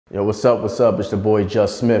Yo, what's up, what's up? It's the boy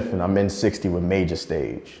Jus Smith, and I'm in 60 with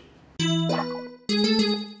Majorstage.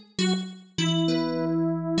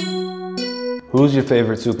 Who's your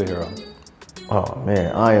favorite superhero? Oh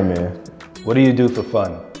man, Iron Man. What do you do for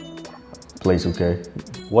fun? Plays okay.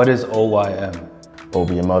 What is OYM?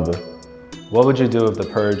 Over your mother. What would you do if the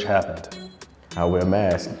purge happened? I wear a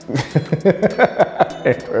mask.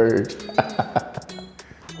 And purge.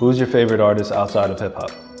 Who's your favorite artist outside of hip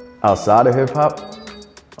hop? Outside of hip hop,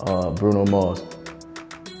 Bruno Mars.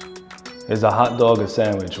 Is a hot dog a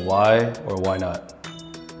sandwich? Why or why not?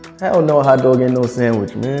 Hell no, a hot dog ain't no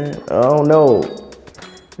sandwich, man. I don't know.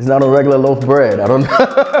 It's not a regular loaf of bread. I don't know.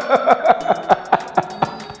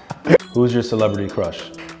 Who's your celebrity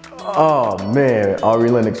crush? Oh man, Ari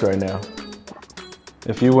Lennox right now.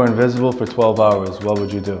 If you were invisible for 12 hours, what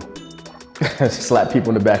would you do? Slap people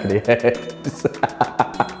in the back of their heads.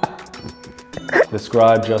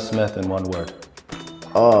 Describe Jus Smith in one word.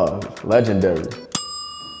 Legendary.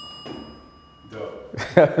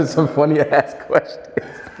 Dope. Some funny ass questions.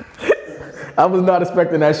 I was not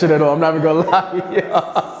expecting that shit at all. I'm not even gonna lie.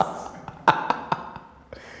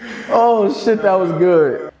 Oh shit, that was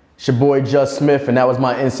good. It's your boy Jus Smith, and that was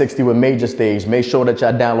my N60 with Majorstage. Make sure that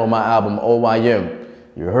y'all download my album OYM.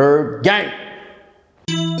 You heard? Gang!